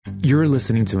You're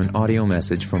listening to an audio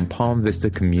message from Palm Vista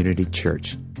Community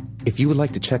Church. If you would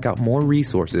like to check out more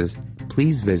resources,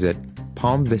 please visit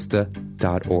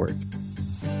palmvista.org.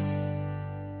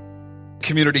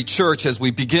 Community Church, as we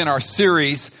begin our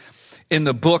series in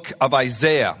the book of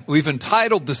Isaiah. We've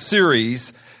entitled the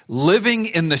series, Living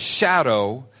in the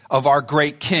Shadow of Our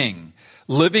Great King.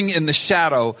 Living in the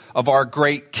Shadow of Our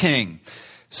Great King.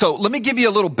 So let me give you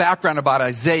a little background about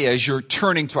Isaiah as you're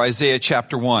turning to Isaiah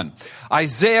chapter 1.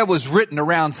 Isaiah was written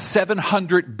around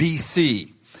 700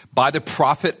 BC by the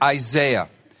prophet Isaiah.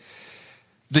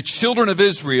 The children of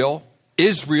Israel,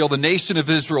 the nation of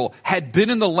Israel, had been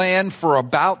in the land for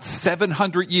about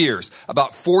 700 years.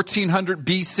 About 1400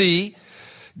 BC,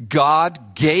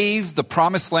 God gave the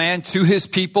promised land to his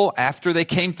people after they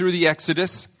came through the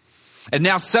Exodus. And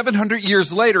now 700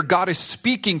 years later, God is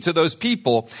speaking to those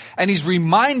people, and he's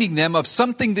reminding them of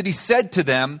something that he said to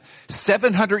them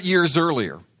 700 years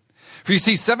earlier. For you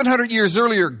see, 700 years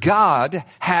earlier, God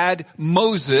had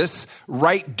Moses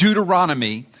write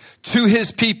Deuteronomy to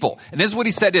his people. And this is what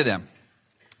he said to them.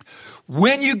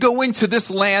 When you go into this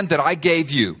land that I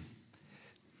gave you,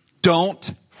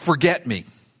 don't forget me.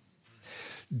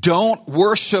 Don't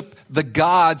worship the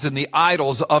gods and the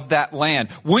idols of that land.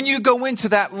 When you go into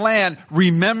that land,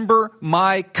 remember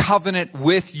my covenant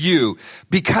with you.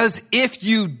 Because if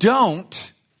you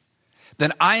don't,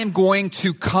 then I am going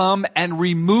to come and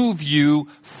remove you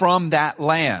from that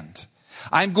land.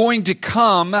 I'm going to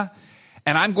come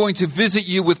and I'm going to visit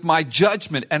you with my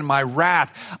judgment and my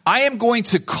wrath. I am going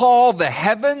to call the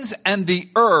heavens and the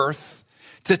earth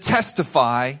to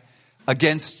testify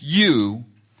against you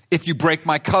if you break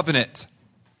my covenant.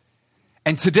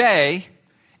 And today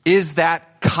is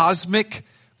that cosmic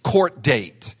court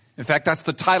date. In fact, that's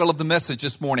the title of the message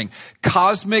this morning.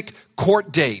 Cosmic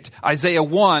court date. Isaiah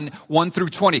 1 through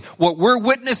 20. What we're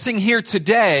witnessing here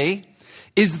today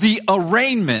is the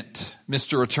arraignment,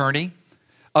 Mr. Attorney,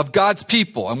 of God's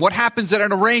people. And what happens at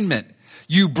an arraignment?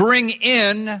 You bring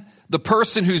in the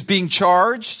person who's being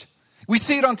charged. We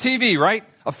see it on TV, right?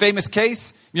 A famous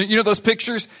case. You know those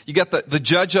pictures? You got the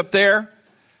judge up there.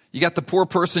 You got the poor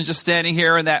person just standing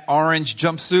here in that orange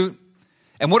jumpsuit.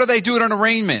 And what do they do at an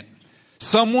arraignment?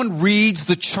 Someone reads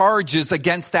the charges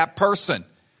against that person.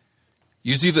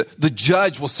 Usually the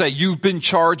judge will say, you've been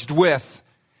charged with.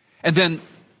 And then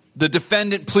the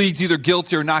defendant pleads either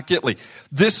guilty or not guilty.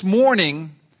 This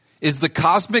morning is the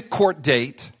cosmic court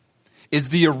date, is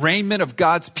the arraignment of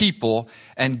God's people,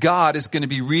 and God is going to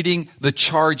be reading the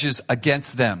charges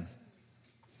against them.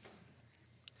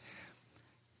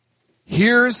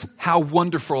 Here's how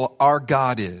wonderful our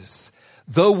God is.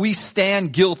 Though we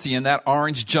stand guilty in that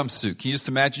orange jumpsuit. Can you just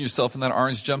imagine yourself in that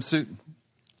orange jumpsuit?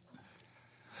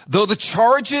 Though the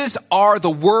charges are the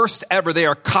worst ever, they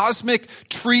are cosmic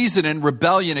treason and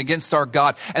rebellion against our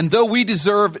God. And though we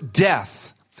deserve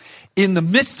death, in the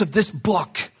midst of this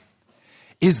book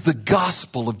is the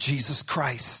gospel of Jesus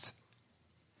Christ.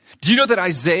 Do you know that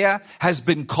Isaiah has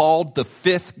been called the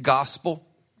fifth gospel?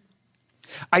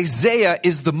 Isaiah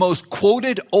is the most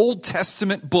quoted Old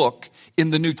Testament book in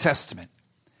the New Testament.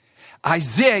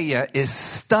 Isaiah is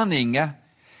stunning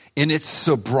in its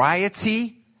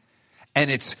sobriety and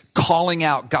its calling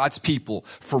out God's people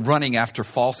for running after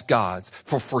false gods,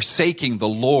 for forsaking the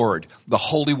Lord, the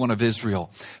Holy One of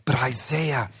Israel. But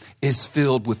Isaiah is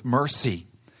filled with mercy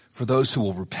for those who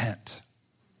will repent.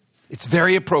 It's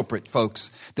very appropriate, folks,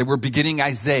 that we're beginning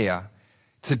Isaiah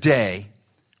today,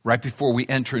 right before we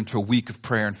enter into a week of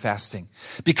prayer and fasting.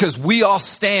 Because we all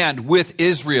stand with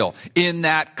Israel in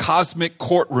that cosmic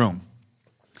courtroom.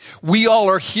 We all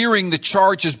are hearing the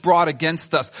charges brought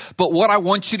against us. But what I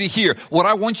want you to hear, what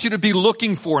I want you to be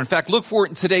looking for, in fact, look for it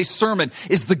in today's sermon,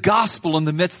 is the gospel in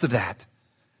the midst of that.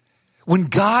 When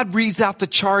God reads out the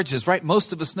charges, right,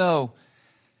 most of us know,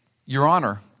 Your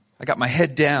Honor, I got my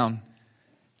head down.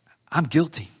 I'm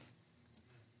guilty.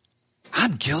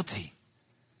 I'm guilty.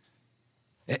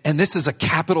 And this is a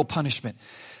capital punishment.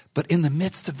 But in the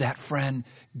midst of that, friend,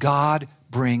 God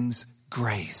brings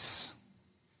grace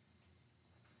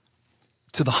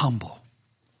to the humble,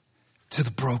 to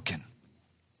the broken.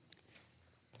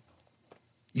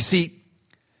 You see,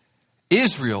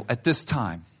 Israel at this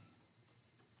time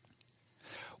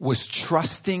was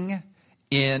trusting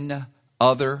in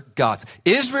other gods.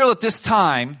 Israel at this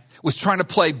time was trying to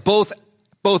play both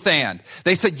and.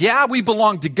 They said, yeah, we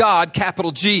belong to God, capital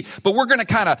G, but we're going to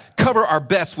kind of cover our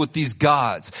bets with these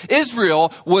gods.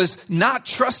 Israel was not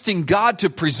trusting God to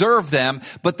preserve them,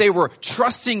 but they were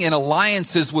trusting in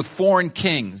alliances with foreign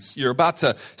kings. You're about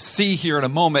to see here in a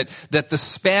moment that the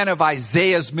span of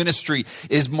Isaiah's ministry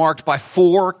is marked by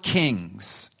 4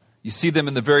 kings. You see them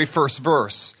in the very first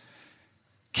verse.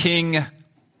 King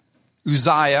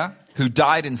Uzziah, who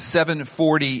died in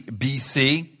 740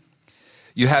 BC.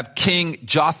 You have King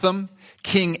Jotham,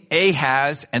 King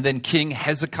Ahaz, and then King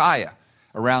Hezekiah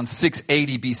around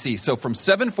 680 BC. So from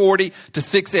 740 to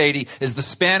 680 is the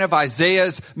span of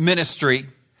Isaiah's ministry.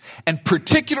 And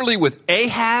particularly with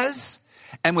Ahaz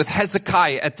and with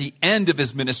Hezekiah at the end of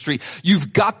his ministry,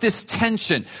 you've got this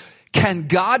tension. Can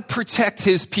God protect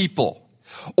his people?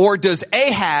 Or does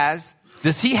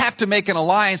he have to make an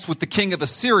alliance with the king of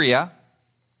Assyria?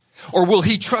 Or will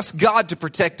he trust God to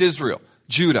protect Israel,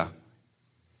 Judah?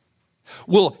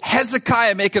 Will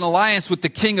Hezekiah make an alliance with the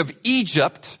king of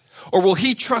Egypt? Or will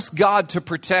he trust God to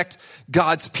protect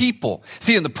God's people?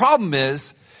 See, and the problem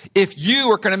is, if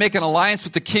you are going to make an alliance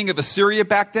with the king of Assyria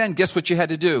back then, guess what you had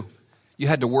to do? You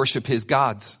had to worship his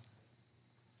gods.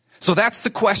 So that's the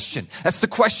question. That's the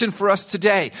question for us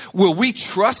today. Will we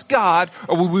trust God,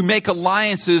 or will we make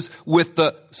alliances with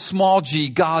the small g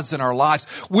gods in our lives?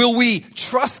 Will we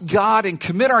trust God and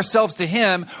commit ourselves to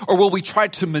him, or will we try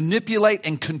to manipulate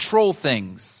and control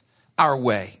things our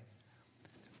way?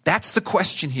 That's the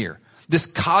question here. This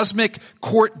cosmic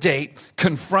court date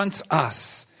confronts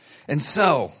us. And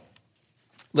so,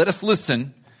 let us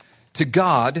listen to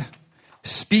God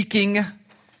speaking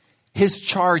his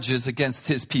charges against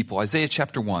his people. Isaiah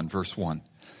chapter 1, verse 1.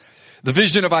 The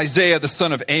vision of Isaiah, the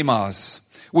son of Amoz,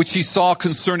 which he saw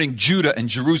concerning Judah and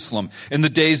Jerusalem in the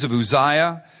days of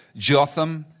Uzziah,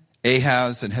 Jotham,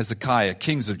 Ahaz, and Hezekiah,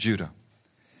 kings of Judah.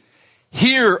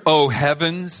 Hear, O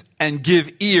heavens, and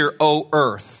give ear, O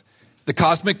earth. The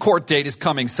cosmic court date is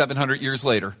coming 700 years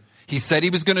later. He said he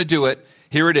was going to do it.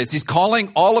 Here it is. He's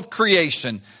calling all of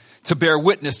creation to bear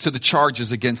witness to the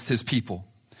charges against his people.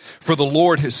 For the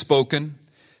Lord has spoken,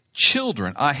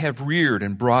 children I have reared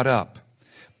and brought up,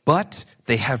 but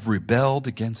they have rebelled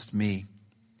against me.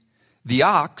 The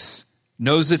ox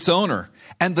knows its owner,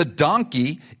 and the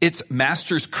donkey its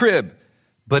master's crib,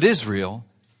 but Israel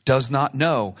does not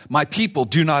know. My people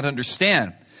do not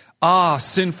understand. Ah,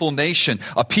 sinful nation,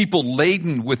 a people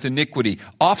laden with iniquity,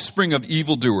 offspring of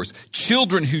evildoers,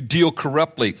 children who deal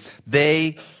corruptly.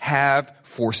 They have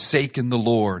forsaken the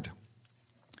Lord.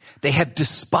 They have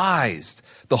despised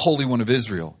the Holy One of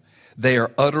Israel. They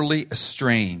are utterly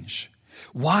estranged.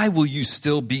 Why will you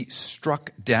still be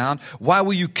struck down? Why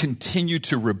will you continue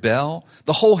to rebel?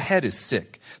 The whole head is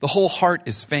sick. The whole heart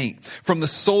is faint. From the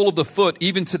sole of the foot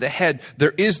even to the head,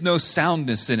 there is no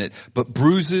soundness in it, but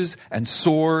bruises and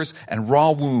sores and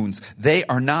raw wounds. They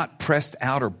are not pressed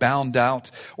out or bound out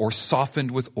or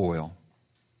softened with oil.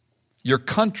 Your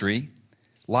country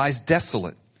lies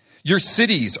desolate. Your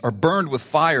cities are burned with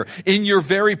fire. In your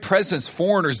very presence,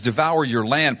 foreigners devour your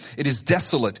land. It is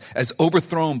desolate, as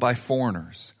overthrown by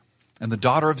foreigners. And the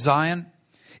daughter of Zion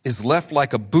is left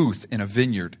like a booth in a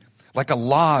vineyard, like a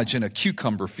lodge in a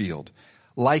cucumber field,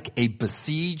 like a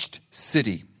besieged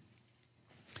city.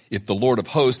 If the Lord of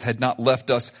hosts had not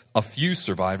left us a few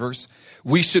survivors,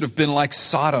 we should have been like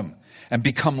Sodom and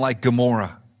become like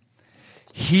Gomorrah.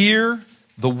 Hear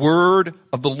the word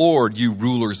of the Lord, you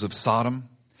rulers of Sodom.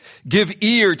 Give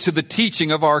ear to the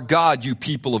teaching of our God, you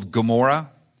people of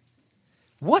Gomorrah.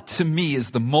 What to me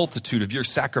is the multitude of your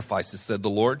sacrifices, said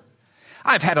the Lord.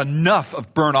 I've had enough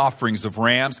of burnt offerings of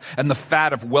rams and the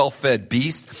fat of well-fed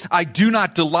beasts. I do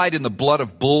not delight in the blood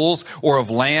of bulls or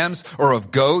of lambs or of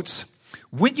goats.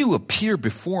 When you appear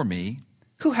before me,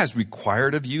 who has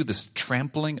required of you this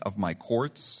trampling of my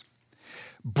courts?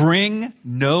 Bring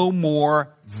no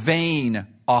more vain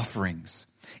offerings.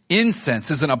 Incense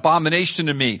is an abomination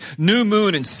to me. New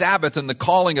moon and Sabbath and the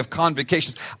calling of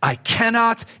convocations. I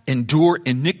cannot endure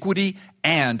iniquity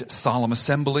and solemn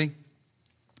assembly.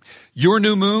 Your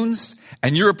new moons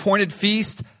and your appointed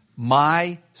feast,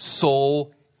 my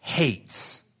soul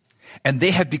hates, and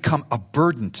they have become a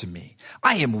burden to me.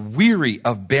 I am weary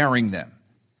of bearing them.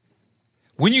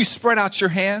 When you spread out your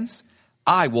hands,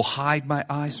 I will hide my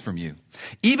eyes from you.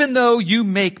 Even though you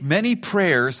make many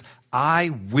prayers,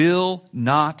 I will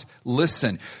not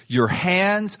listen. Your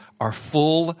hands are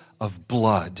full of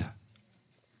blood.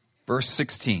 Verse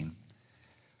 16.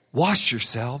 Wash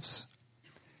yourselves.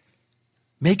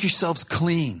 Make yourselves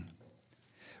clean.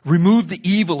 Remove the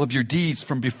evil of your deeds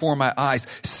from before my eyes.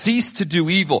 Cease to do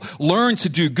evil. Learn to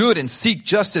do good and seek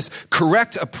justice.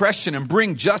 Correct oppression and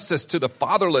bring justice to the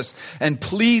fatherless and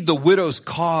plead the widow's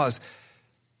cause.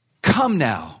 Come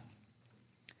now.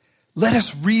 Let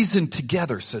us reason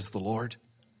together, says the Lord.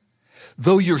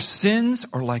 Though your sins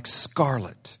are like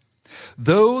scarlet,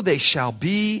 though they shall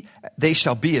be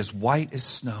as white as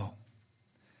snow.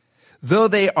 Though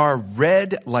they are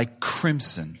red like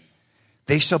crimson,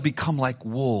 they shall become like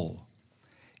wool.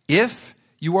 If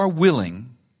you are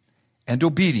willing and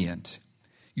obedient,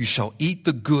 you shall eat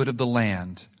the good of the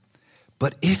land.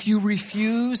 But if you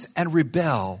refuse and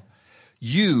rebel,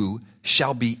 you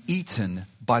shall be eaten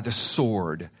by the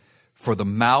sword, for the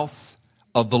mouth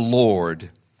of the Lord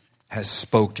has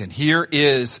spoken. Here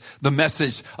is the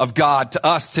message of God to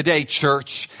us today,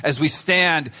 church, as we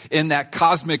stand in that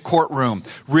cosmic courtroom.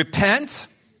 Repent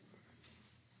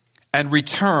and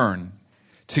return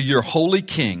to your holy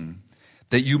King,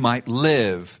 that you might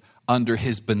live under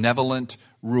his benevolent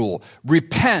rule.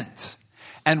 Repent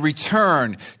and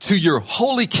return to your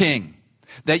holy King,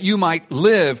 that you might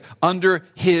live under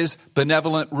his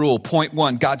benevolent rule. Point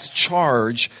one, God's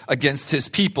charge against his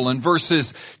people. In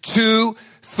verses 2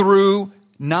 through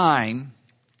 9,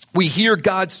 we hear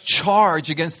God's charge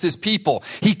against his people.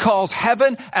 He calls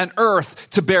heaven and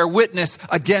earth to bear witness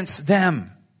against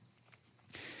them.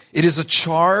 It is a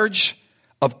charge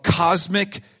of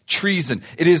cosmic treason.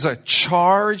 It is a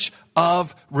charge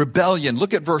of rebellion.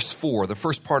 Look at verse 4, the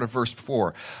first part of verse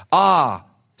 4. Ah,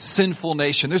 sinful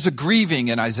nation. There's a grieving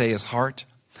in Isaiah's heart.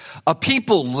 A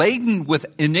people laden with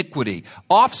iniquity,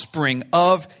 offspring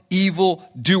of evil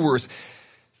doers.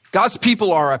 God's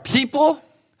people are a people,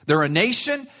 they're a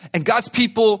nation, and God's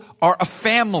people are a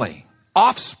family,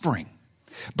 offspring.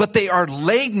 But they are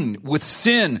laden with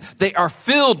sin. They are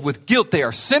filled with guilt. They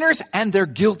are sinners and they're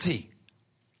guilty.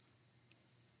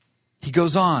 He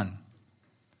goes on.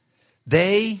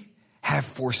 They have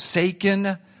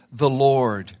forsaken the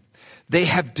Lord. They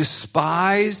have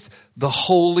despised the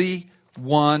Holy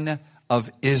One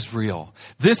of Israel.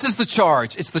 This is the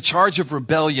charge. It's the charge of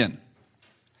rebellion.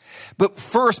 But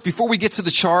first, before we get to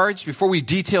the charge, before we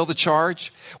detail the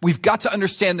charge, we've got to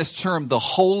understand this term, the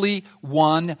Holy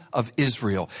One of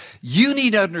Israel. You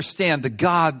need to understand the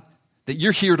God that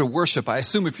you're here to worship. I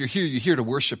assume if you're here to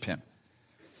worship him.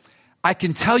 I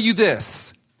can tell you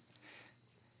this,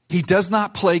 he does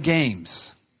not play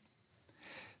games.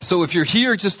 So if you're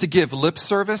here just to give lip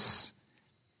service,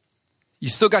 you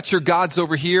still got your gods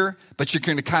over here, but you're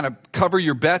going to kind of cover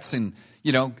your bets and,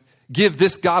 give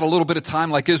this God a little bit of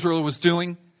time like Israel was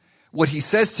doing. What he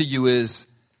says to you is,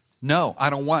 no, I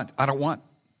don't want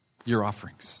your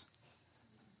offerings.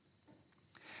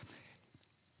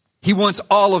 He wants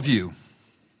all of you.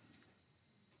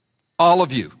 All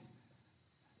of you.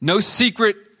 No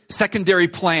secret secondary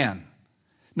plan.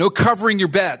 No covering your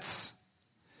bets.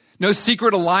 No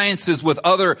secret alliances with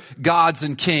other gods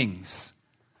and kings.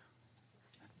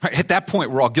 Right, at that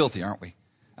point, we're all guilty, aren't we?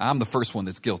 I'm the first one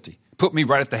that's guilty. Put me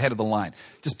right at the head of the line.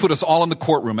 Just put us all in the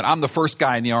courtroom, and I'm the first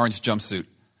guy in the orange jumpsuit.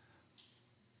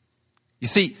 You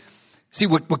see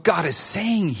what God is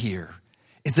saying here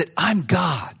is that I'm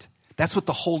God. That's what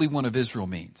the Holy One of Israel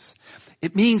means.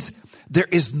 It means there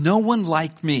is no one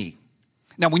like me.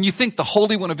 Now, when you think the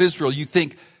Holy One of Israel, you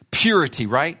think purity,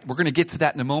 right? We're going to get to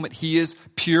that in a moment. He is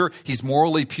pure. He's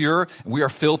morally pure. And we are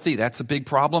filthy. That's a big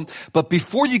problem. But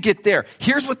before you get there,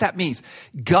 here's what that means.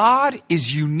 God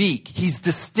is unique. He's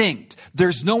distinct.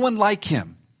 There's no one like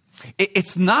him.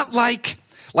 It's not like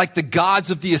the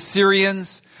gods of the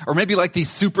Assyrians, or maybe like these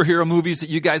superhero movies that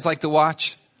you guys like to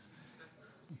watch.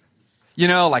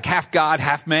 Like half God,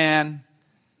 half man,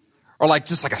 or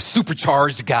just like a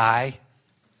supercharged guy.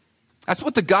 That's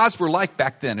what the gods were like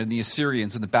back then in the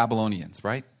Assyrians and the Babylonians,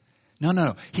 right?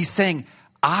 No. He's saying,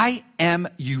 I am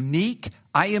unique.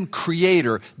 I am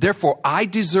creator. Therefore, I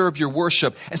deserve your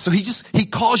worship. And so he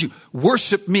calls you,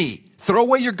 worship me. Throw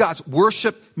away your gods.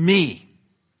 Worship me.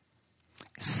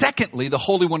 Secondly, the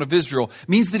Holy One of Israel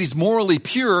means that he's morally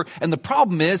pure. And the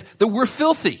problem is that we're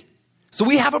filthy. So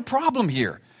we have a problem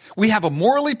here. We have a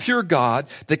morally pure God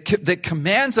that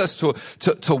commands us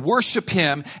to worship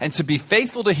him and to be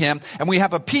faithful to him. And we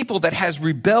have a people that has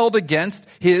rebelled against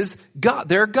his God,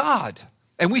 their God.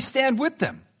 And we stand with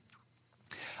them.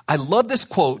 I love this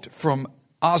quote from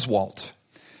Oswalt,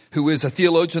 who is a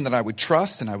theologian that I would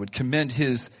trust, and I would commend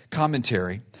his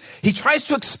commentary. He tries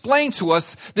to explain to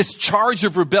us this charge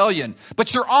of rebellion.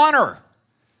 But your honor,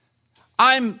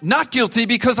 I'm not guilty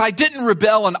because I didn't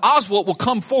rebel, and Oswalt will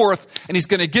come forth and he's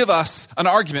going to give us an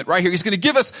argument right here. He's going to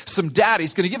give us some data.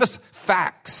 He's going to give us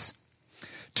facts.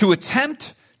 To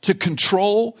attempt to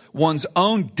control one's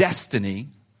own destiny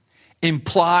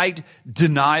implied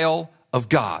denial of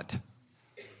God.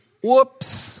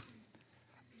 Whoops.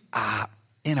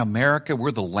 In America,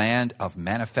 we're the land of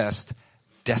manifest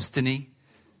destiny.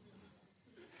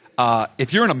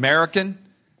 If you're an American,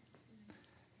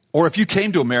 or if you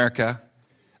came to America,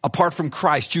 apart from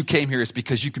Christ, you came here, it's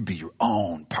because you can be your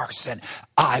own person.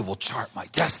 I will chart my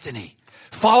destiny.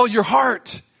 Follow your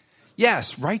heart.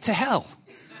 Yes, right to hell.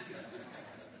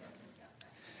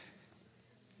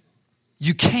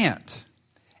 You can't.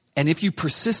 And if you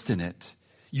persist in it,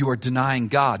 you are denying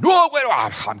God. No, wait,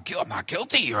 I'm not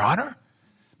guilty, Your Honor.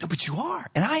 No, but you are,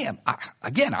 and I am.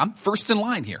 Again, I'm first in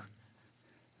line here.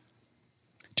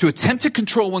 To attempt to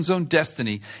control one's own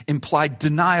destiny implied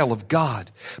denial of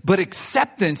God, but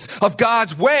acceptance of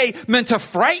God's way meant a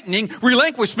frightening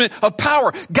relinquishment of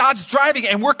power. God's driving,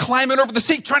 and we're climbing over the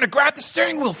seat trying to grab the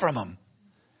steering wheel from him.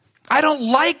 I don't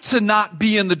like to not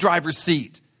be in the driver's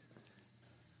seat.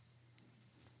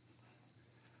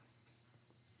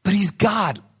 But he's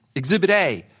God, Exhibit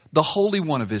A, the Holy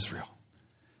One of Israel.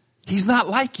 He's not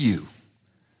like you.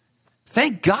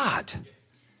 Thank God.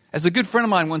 As a good friend of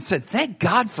mine once said, thank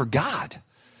God for God.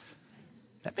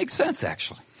 That makes sense,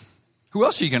 actually. Who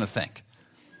else are you going to thank?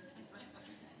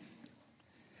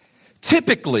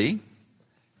 Typically,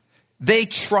 they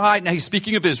try, now he's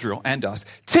speaking of Israel and us,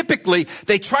 typically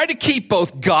they try to keep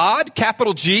both God,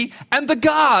 capital G, and the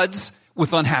gods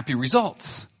with unhappy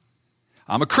results.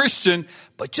 I'm a Christian,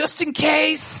 but just in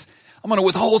case, I'm going to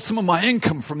withhold some of my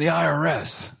income from the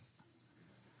IRS.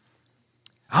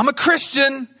 I'm a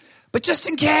Christian, but just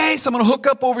in case, I'm going to hook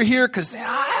up over here because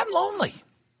I'm lonely.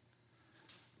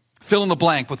 Fill in the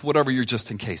blank with whatever your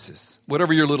just in case is,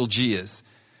 whatever your little G is.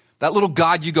 That little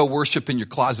God you go worship in your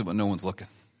closet when no one's looking.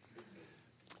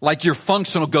 Like your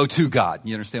functional go-to God.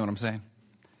 You understand what I'm saying?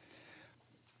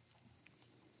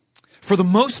 For the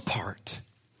most part,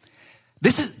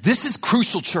 this is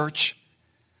crucial, church,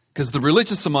 because the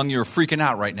religious among you are freaking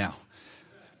out right now.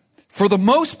 For the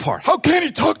most part, how can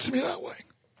he talk to me that way?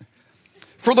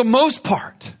 For the most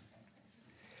part,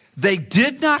 they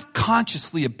did not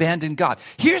consciously abandon God.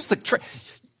 Here's the trick.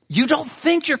 You don't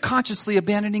think you're consciously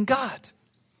abandoning God.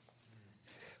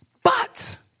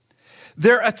 But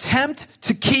their attempt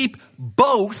to keep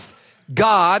both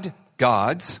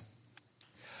gods,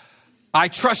 I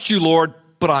trust you, Lord,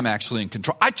 but I'm actually in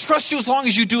control. I trust you as long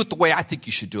as you do it the way I think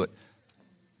you should do it.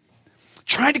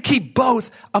 Trying to keep both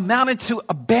amounted to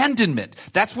abandonment.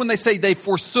 That's when they say they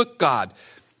forsook God.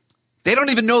 They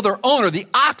don't even know their owner. The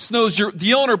ox knows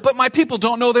the owner, but my people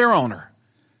don't know their owner.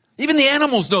 Even the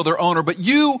animals know their owner, but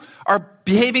you are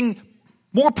behaving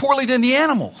more poorly than the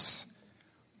animals.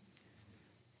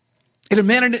 It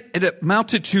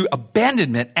amounted to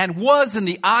abandonment and was in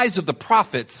the eyes of the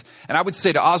prophets, and I would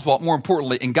say to Oswald, more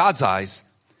importantly, in God's eyes,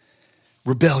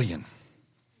 rebellion.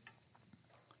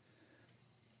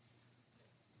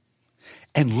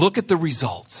 And look at the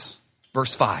results.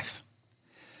 Verse 5.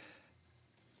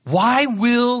 Why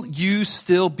will you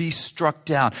still be struck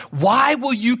down? Why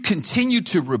will you continue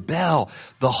to rebel?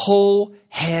 The whole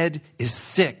head is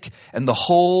sick and the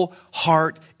whole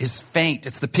heart is faint.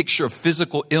 It's the picture of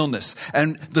physical illness.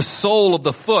 And the sole of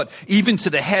the foot, even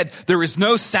to the head, there is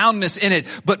no soundness in it,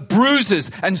 but bruises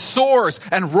and sores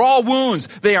and raw wounds.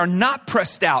 They are not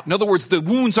pressed out. In other words, the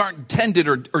wounds aren't tended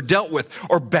or dealt with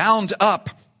or bound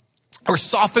up or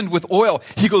softened with oil.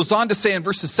 He goes on to say in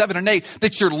verses 7 and 8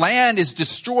 that your land is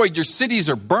destroyed, your cities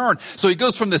are burned. So he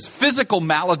goes from this physical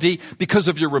malady because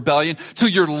of your rebellion to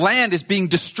your land is being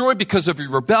destroyed because of your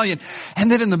rebellion.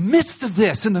 And then in the midst of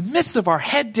this, in the midst of our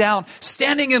head down,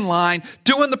 standing in line,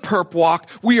 doing the perp walk,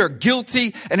 we are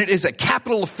guilty and it is a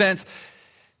capital offense.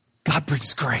 God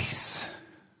brings grace.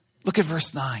 Look at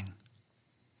verse 9.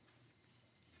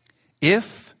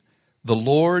 If the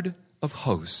Lord of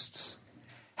hosts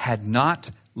had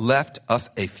not left us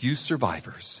a few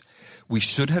survivors, we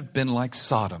should have been like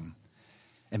Sodom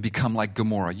and become like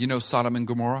Gomorrah. You know Sodom and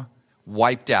Gomorrah?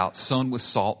 Wiped out, sown with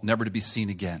salt, never to be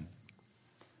seen again.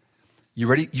 You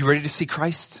ready? You ready to see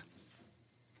Christ?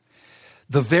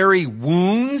 The very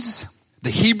wounds, the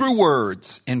Hebrew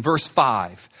words in verse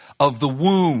 5 of the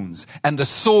wounds and the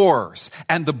sores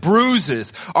and the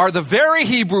bruises are the very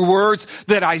Hebrew words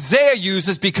that Isaiah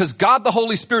uses because God the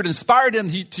Holy Spirit inspired him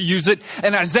to use it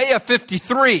in Isaiah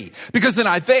 53. Because in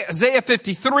Isaiah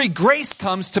 53, grace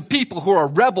comes to people who are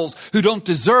rebels, who don't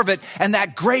deserve it, and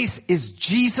that grace is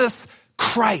Jesus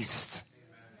Christ.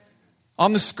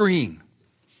 On the screen.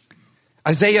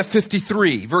 Isaiah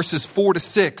 53, verses 4 to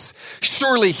 6.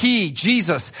 Surely he,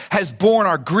 Jesus, has borne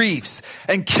our griefs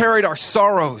and carried our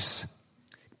sorrows.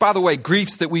 By the way,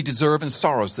 griefs that we deserve and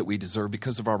sorrows that we deserve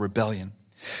because of our rebellion.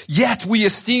 Yet we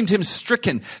esteemed him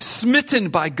stricken, smitten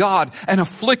by God, and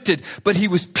afflicted. But he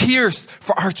was pierced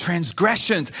for our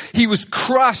transgressions. He was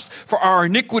crushed for our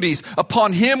iniquities.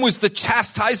 Upon him was the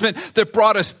chastisement that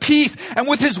brought us peace. And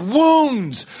with his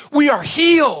wounds we are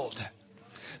healed.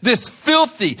 This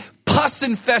filthy,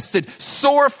 pus-infested,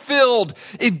 sore-filled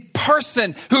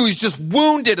person who is just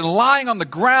wounded and lying on the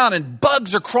ground and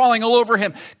bugs are crawling all over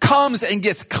him comes and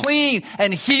gets clean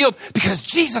and healed because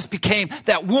Jesus became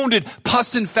that wounded,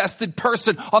 pus-infested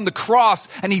person on the cross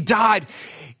and he died.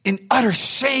 in utter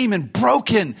shame and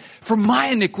broken for my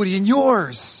iniquity and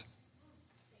yours.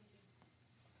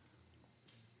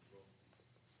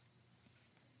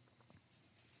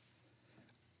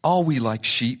 All we like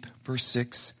sheep, verse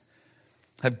 6,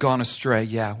 have gone astray.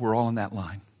 Yeah, we're all in that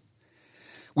line.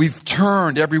 We've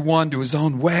turned everyone to his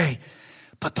own way,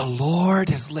 but the Lord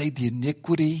has laid the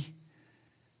iniquity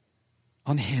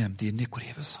on him, the iniquity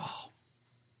of us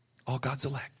all God's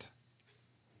elect.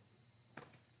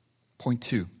 Point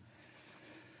 2,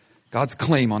 God's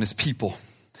claim on his people.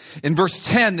 In verse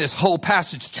 10, this whole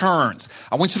passage turns.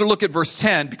 I want you to look at verse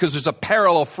 10 because there's a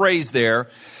parallel phrase there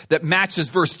that matches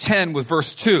verse 10 with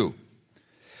verse 2.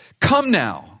 Come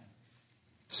now,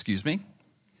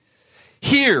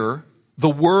 hear the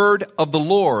word of the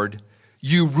Lord,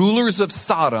 you rulers of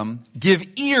Sodom. Give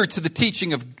ear to the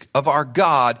teaching of our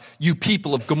God, you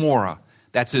people of Gomorrah.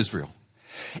 That's Israel.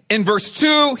 In verse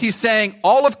 2, he's saying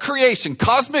all of creation,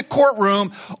 cosmic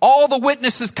courtroom, all the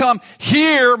witnesses come,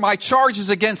 hear my charges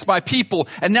against my people.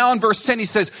 And now in verse 10, he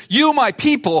says, you, my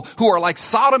people, who are like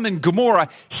Sodom and Gomorrah,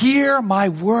 hear my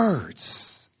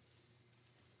words.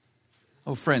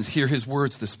 Oh, friends, hear his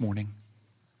words this morning.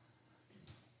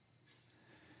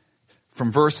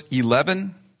 From verse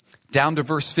 11 down to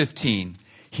verse 15,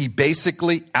 he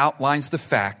basically outlines the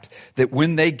fact that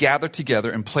when they gather together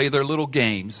and play their little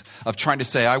games of trying to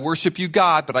say, I worship you,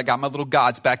 God, but I got my little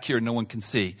gods back here no one can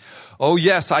see. Oh,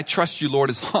 yes, I trust you, Lord,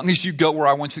 as long as you go where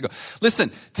I want you to go.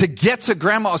 Listen, to get to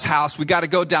Grandma's house, we got to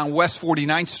go down West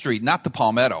 49th Street, not the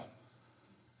Palmetto.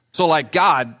 So like,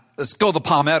 God, let's go the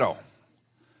Palmetto.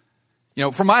 You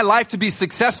know, for my life to be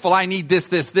successful, I need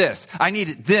this. I need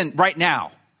it then, right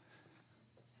now.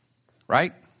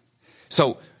 Right?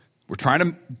 So we're trying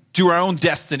to do our own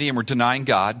destiny and we're denying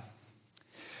God.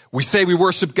 We say we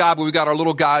worship God, but we got our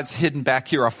little gods hidden back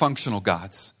here, our functional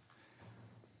gods.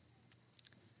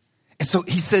 And so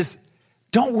he says,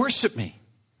 don't worship me.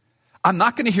 I'm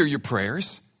not going to hear your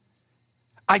prayers.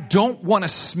 I don't want to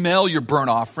smell your burnt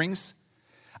offerings.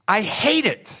 I hate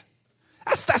it.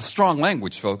 That's strong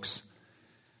language, folks.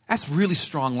 That's really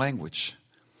strong language.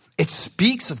 It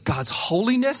speaks of God's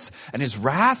holiness and his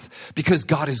wrath. Because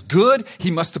God is good, he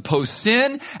must oppose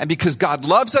sin. And because God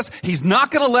loves us, he's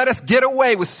not going to let us get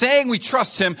away with saying we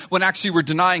trust him when actually we're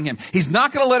denying him. He's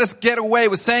not going to let us get away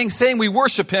with saying we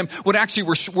worship him when actually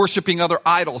we're worshiping other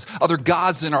idols, other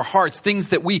gods in our hearts, things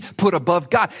that we put above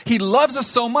God. He loves us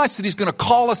so much that he's going to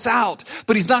call us out.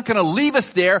 But he's not going to leave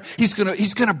us there. He's going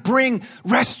to bring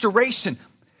restoration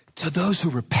to those who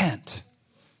repent.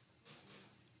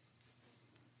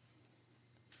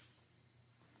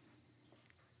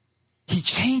 He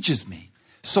changes me,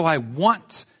 so I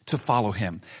want to follow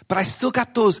him. But I still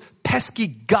got those pesky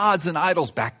gods and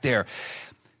idols back there.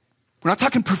 We're not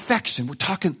talking perfection. We're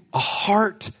talking a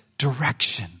heart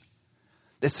direction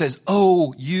that says,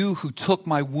 oh, you who took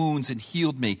my wounds and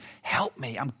healed me, help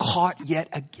me. I'm caught yet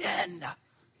again.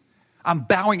 I'm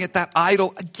bowing at that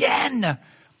idol again.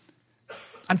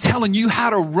 I'm telling you how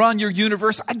to run your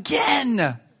universe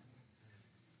again.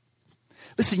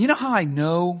 Listen, you know how I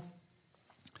know?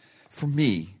 For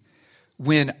me,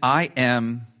 when I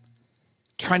am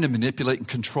trying to manipulate and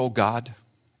control God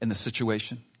in the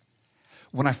situation,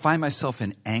 when I find myself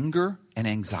in anger and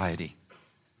anxiety,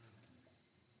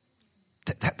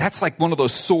 that's like one of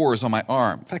those sores on my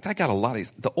arm. In fact, I got a lot of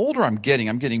these. The older I'm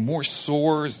getting more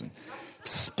sores and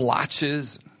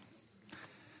splotches.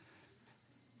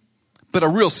 But a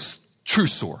real true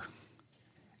sore.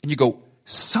 And you go,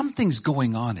 something's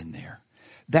going on in there.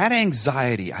 That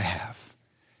anxiety I have.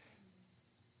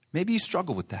 Maybe you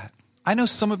struggle with that. I know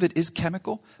some of it is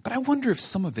chemical, but I wonder if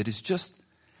some of it is just,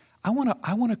 I want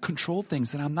to control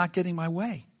things and I'm not getting my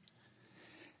way.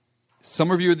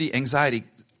 Some of you are the anxiety.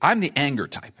 I'm the anger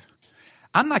type.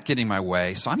 I'm not getting my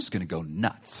way, so I'm just going to go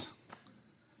nuts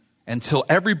until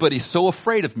everybody's so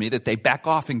afraid of me that they back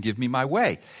off and give me my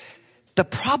way. The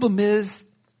problem is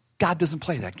God doesn't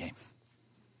play that game.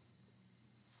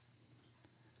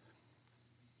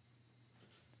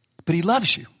 But he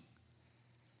loves you.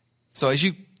 So as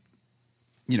you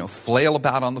flail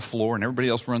about on the floor and everybody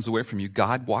else runs away from you,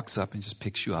 God walks up and just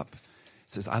picks you up.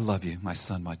 He says, I love you, my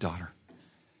son, my daughter.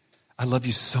 I love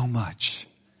you so much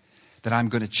that I'm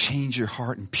going to change your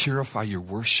heart and purify your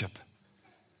worship.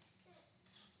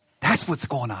 That's what's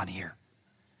going on here.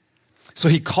 So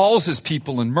he calls his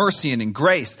people in mercy and in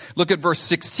grace. Look at verse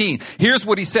 16. Here's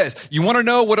what he says. You want to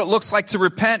know what it looks like to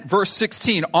repent? Verse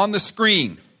 16 on the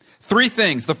screen. 3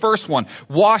 things. The first one,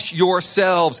 wash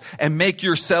yourselves and make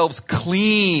yourselves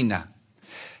clean.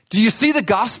 Do you see the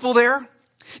gospel there?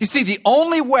 You see, the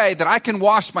only way that I can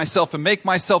wash myself and make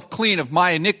myself clean of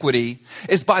my iniquity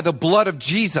is by the blood of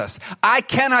Jesus. I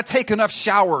cannot take enough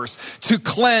showers to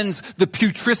cleanse the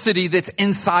putricity that's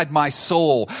inside my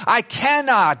soul. I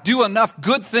cannot do enough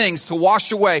good things to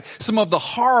wash away some of the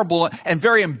horrible and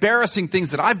very embarrassing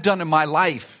things that I've done in my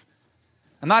life.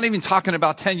 I'm not even talking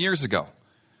about 10 years ago,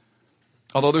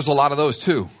 although there's a lot of those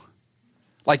too.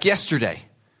 Like yesterday.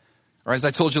 Or as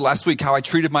I told you last week, how I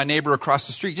treated my neighbor across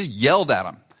the street, just yelled at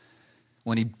him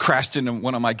when he crashed into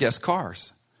one of my guest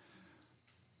cars.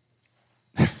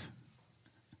 But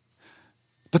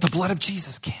the blood of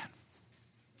Jesus can.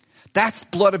 That's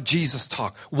blood of Jesus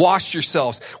talk. Wash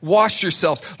yourselves. Wash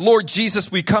yourselves. Lord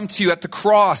Jesus, we come to you at the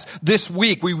cross this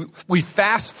week. We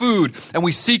fast food and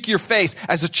we seek your face.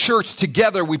 As a church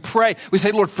together, we pray. We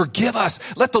say, Lord, forgive us.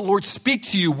 Let the Lord speak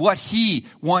to you what he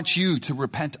wants you to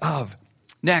repent of.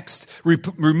 Next,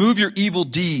 remove your evil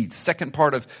deeds. Second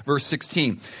part of verse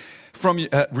 16.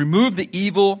 Remove the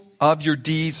evil of your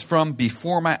deeds from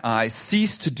before my eyes.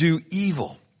 Cease to do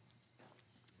evil.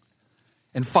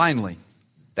 And finally,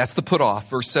 that's the put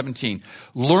off, verse 17.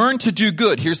 Learn to do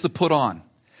good. Here's the put on.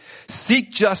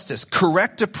 Seek justice,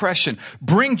 correct oppression,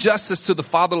 bring justice to the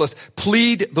fatherless,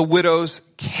 plead the widow's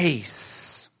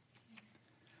case.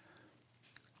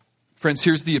 Friends,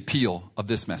 here's the appeal of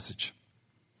this message.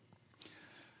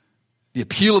 The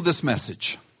appeal of this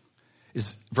message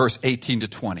is verse 18 to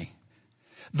 20.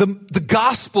 The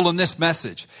gospel in this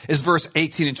message is verse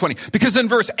 18 and 20. Because in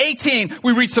verse 18,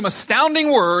 we read some astounding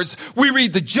words. We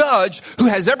read the judge, who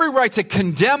has every right to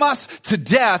condemn us to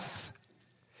death,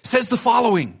 says the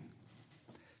following.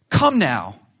 Come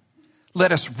now,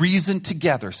 let us reason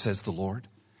together, says the Lord.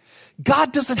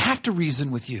 God doesn't have to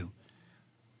reason with you.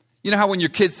 You know how when your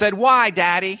kid said, why,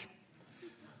 Daddy?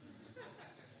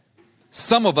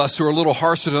 Some of us who are a little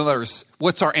harsher than others,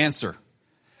 what's our answer?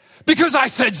 Because I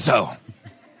said so.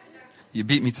 You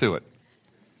beat me to it.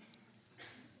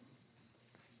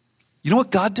 You know what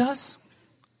God does?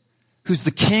 Who's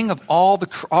the king of all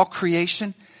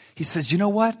creation? He says, you know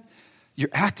what? You're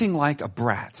acting like a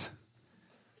brat,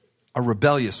 a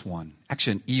rebellious one,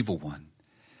 actually an evil one.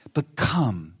 But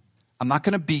come, I'm not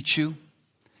going to beat you.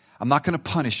 I'm not going to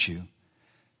punish you.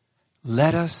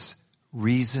 Let us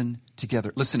reason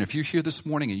together. Listen, if you're here this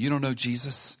morning and you don't know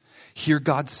Jesus, hear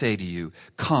God say to you,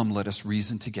 come, let us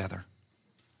reason together.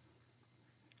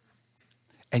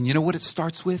 And you know what it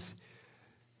starts with?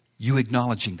 You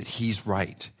acknowledging that he's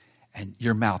right. And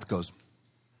your mouth goes.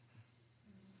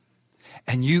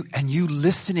 And you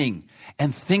listening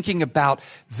and thinking about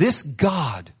this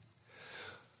God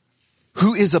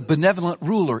who is a benevolent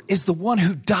ruler, is the one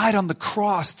who died on the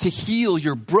cross to heal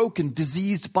your broken,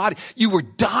 diseased body. You were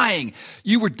dying.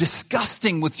 You were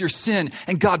disgusting with your sin.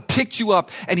 And God picked you up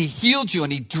and he healed you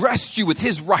and he dressed you with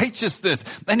his righteousness.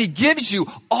 And he gives you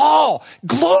all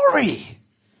glory.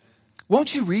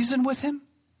 Won't you reason with him?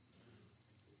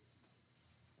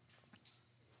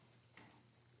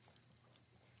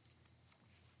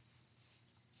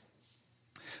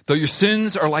 Though your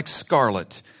sins are like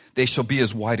scarlet, they shall be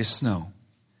as white as snow.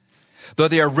 Though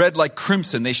they are red like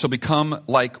crimson, they shall become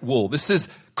like wool. This is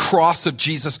cross of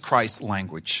Jesus Christ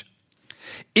language.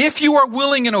 If you are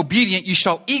willing and obedient, you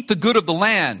shall eat the good of the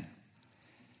land.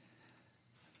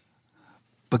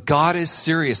 But God is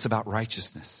serious about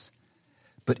righteousness.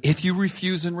 But if you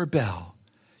refuse and rebel,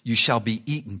 you shall be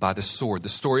eaten by the sword. The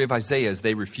story of Isaiah is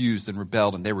they refused and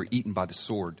rebelled and they were eaten by the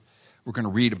sword. We're going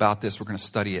to read about this. We're going to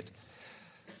study it.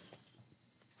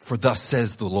 For thus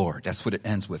says the Lord. That's what it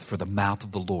ends with. For the mouth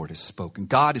of the Lord has spoken.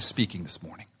 God is speaking this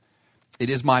morning. It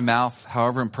is my mouth,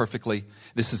 however imperfectly.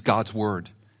 This is God's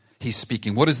word. He's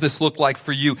speaking. What does this look like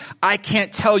for you? I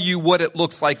can't tell you what it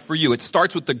looks like for you. It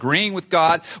starts with agreeing with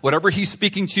God. Whatever he's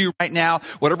speaking to you right now,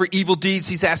 whatever evil deeds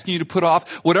he's asking you to put off,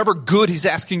 whatever good he's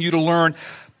asking you to learn,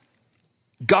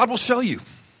 God will show you.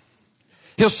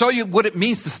 He'll show you what it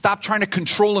means to stop trying to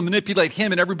control and manipulate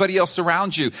him and everybody else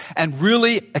around you and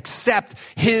really accept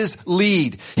his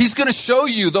lead. He's going to show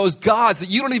you those gods that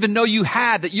you don't even know you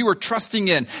had, that you were trusting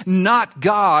in. Not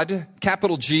God,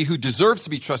 capital G, who deserves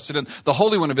to be trusted in, the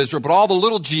Holy One of Israel, but all the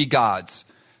little g gods,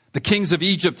 the kings of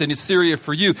Egypt and Assyria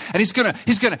for you. And he's going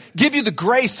to give you the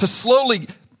grace to slowly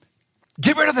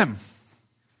get rid of them.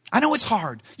 I know it's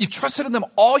hard. You've trusted in them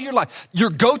all your life. Your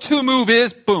go-to move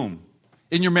is boom.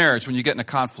 In your marriage when you get in a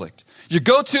conflict. Your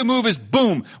go-to move is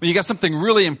boom when you got something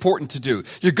really important to do.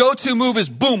 Your go-to move is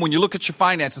boom when you look at your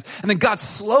finances. And then God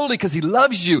slowly, because he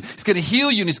loves you, he's going to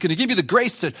heal you and he's going to give you the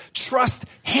grace to trust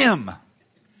him.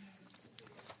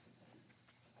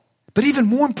 But even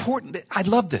more important, I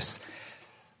love this,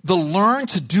 the learn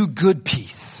to do good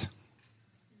piece.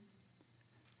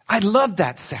 I love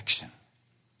that section.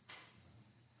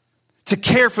 To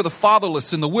care for the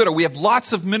fatherless and the widow. We have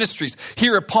lots of ministries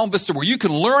here at Palm Vista where you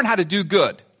can learn how to do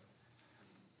good.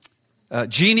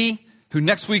 Jeannie, who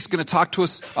next week's going to talk to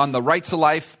us on the Right to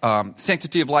Life,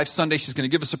 Sanctity of Life Sunday, she's going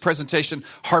to give us a presentation,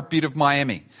 Heartbeat of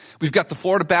Miami. We've got the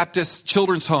Florida Baptist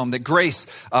Children's Home that Grace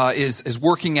is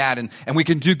working at, and we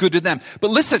can do good to them.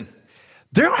 But listen,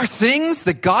 there are things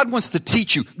that God wants to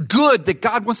teach you, good that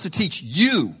God wants to teach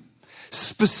you,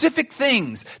 specific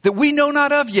things that we know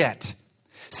not of yet.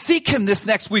 Seek him this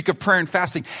next week of prayer and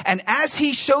fasting. And as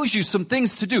he shows you some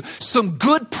things to do, some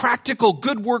good, practical,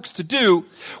 good works to do,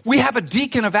 we have a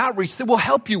deacon of outreach that will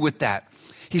help you with that.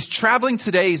 He's traveling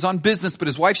today. He's on business, but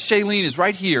his wife Shailene is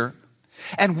right here.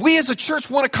 And we as a church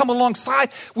want to come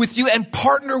alongside with you and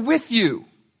partner with you.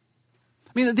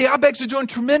 I mean, the Abegs are doing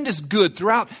tremendous good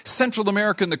throughout Central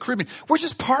America and the Caribbean. We're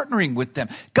just partnering with them.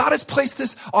 God has placed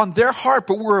this on their heart,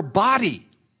 but we're a body.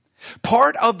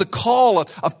 Part of the call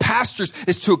of pastors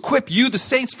is to equip you, the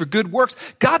saints, for good works.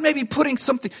 God may be putting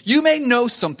something, you may know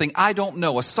something I don't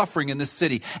know, a suffering in this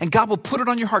city, and God will put it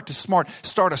on your heart to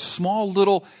start a small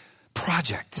little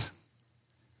project.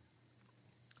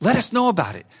 Let us know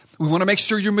about it. We want to make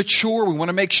sure you're mature. We want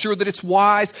to make sure that it's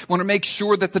wise. We want to make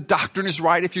sure that the doctrine is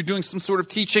right if you're doing some sort of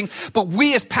teaching. But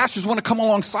we as pastors want to come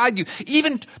alongside you,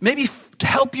 even maybe to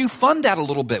help you fund that a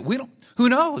little bit. Who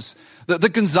knows? The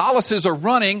Gonzaleses are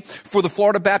running for the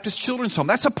Florida Baptist Children's Home.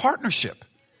 That's a partnership.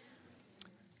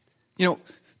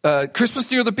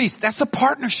 Christmas Near the Beast, that's a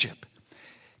partnership.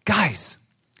 Guys,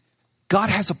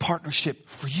 God has a partnership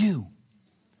for you.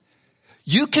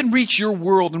 You can reach your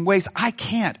world in ways I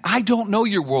can't. I don't know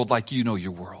your world like you know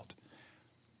your world.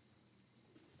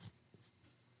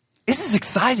 This is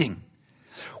exciting.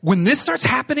 When this starts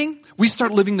happening, we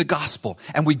start living the gospel.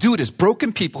 And we do it as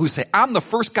broken people who say, I'm the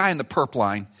first guy in the perp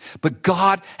line, but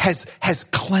God has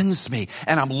cleansed me.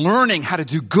 And I'm learning how to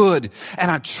do good. And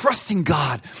I'm trusting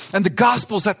God. And the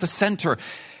gospel's at the center.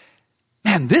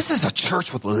 Man, this is a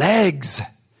church with legs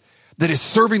that is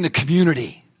serving the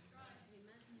community.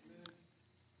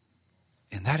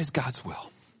 And that is God's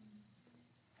will.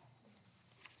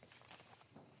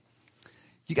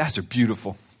 You guys are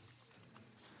beautiful.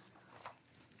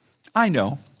 I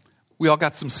know. We all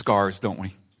got some scars, don't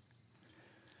we?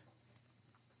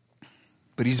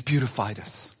 But he's beautified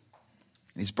us.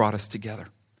 And he's brought us together.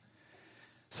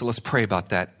 So let's pray about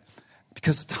that.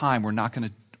 Because of time, we're not going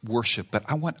to worship. But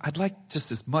I'd like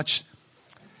just as much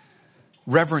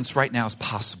reverence right now as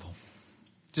possible.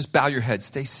 Just bow your head.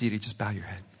 Stay seated. Just bow your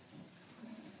head.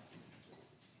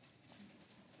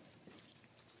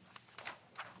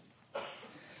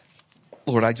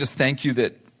 Lord, I just thank you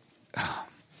that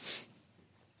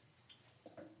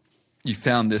you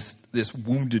found this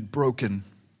wounded, broken,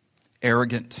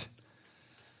 arrogant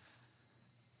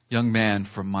young man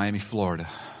from Miami, Florida.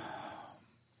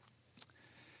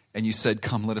 And you said,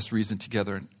 come, let us reason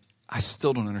together. And I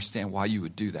still don't understand why you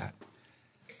would do that.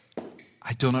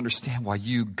 I don't understand why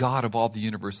you, God of all the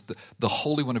universe, the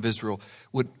Holy One of Israel,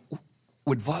 would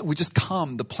just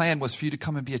come. The plan was for you to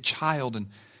come and be a child and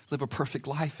live a perfect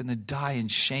life and then die in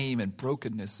shame and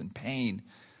brokenness and pain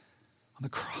on the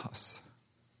cross.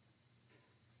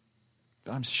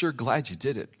 But I'm sure glad you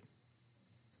did it.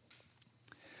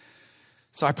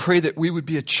 So I pray that we would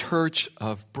be a church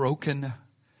of broken,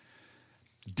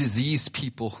 diseased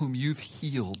people whom you've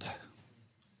healed.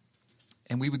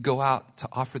 And we would go out to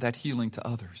offer that healing to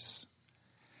others.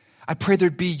 I pray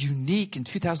there'd be unique in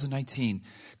 2019,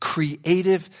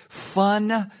 creative,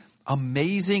 fun,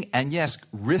 amazing, and yes,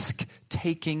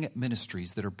 risk-taking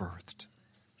ministries that are birthed.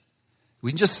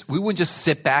 We wouldn't just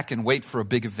sit back and wait for a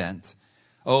big event.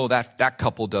 Oh, that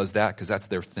couple does that because that's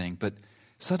their thing. But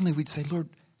suddenly we'd say, Lord,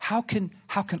 how can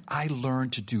I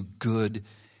learn to do good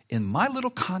in my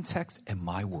little context and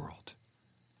my world?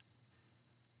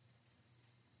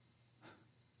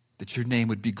 That your name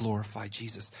would be glorified,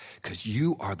 Jesus, because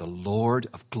you are the Lord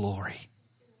of glory.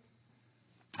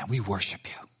 And we worship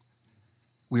you.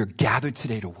 We are gathered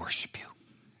today to worship you.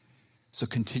 So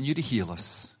continue to heal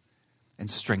us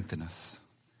and strengthen us.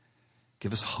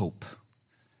 Give us hope.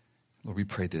 Lord, we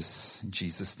pray this in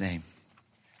Jesus' name.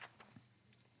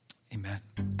 Amen.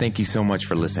 Thank you so much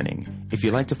for listening. If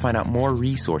you'd like to find out more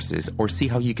resources or see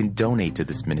how you can donate to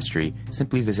this ministry,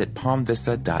 simply visit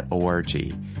palmvista.org.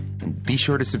 And be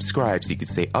sure to subscribe so you can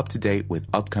stay up to date with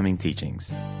upcoming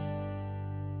teachings.